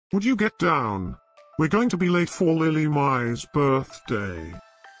Would you get down? We're going to be late for Lili-Mai's birthday.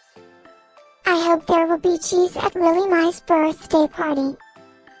 I hope there will be cheese at Lili-Mai's birthday party.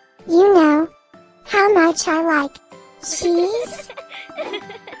 You know how much I like cheese.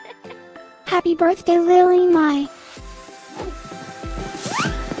 Happy birthday, Lili-Mai.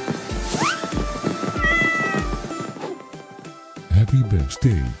 Happy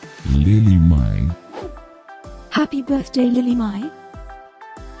birthday, Lili-Mai. Happy birthday, Lili-Mai.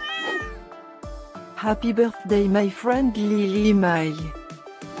 Happy birthday, my friend Lili-Mai.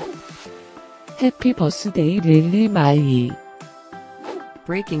 Happy birthday, Lili-Mai.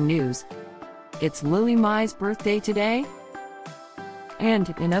 Breaking news. It's Lili-Mai's birthday today.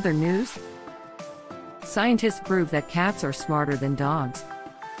 And in other news, scientists prove that cats are smarter than dogs.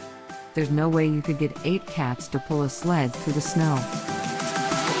 There's no way you could get 8 cats to pull a sled through the snow.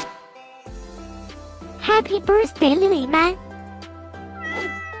 Happy birthday, Lili-Mai.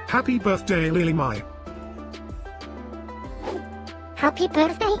 Happy birthday, Lili-Mai. Happy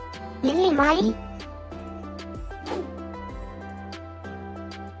birthday, Lili-Mai.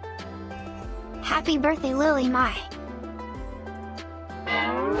 Happy birthday, Lili-Mai.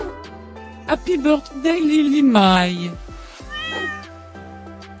 Happy birthday, Lili-Mai.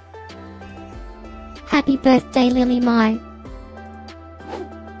 Happy birthday, Lili-Mai.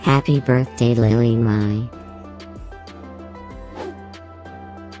 Happy birthday, Lili-Mai.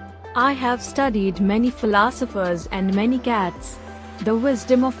 I have studied many philosophers and many cats. The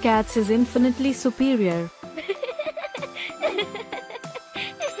wisdom of cats is infinitely superior.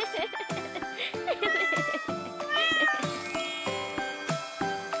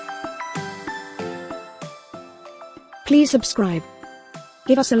 Please subscribe,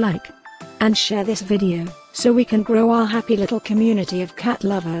 give us a like, and share this video, so we can grow our happy little community of cat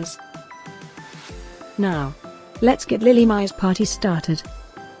lovers. Now, let's get Lili-Mai's party started.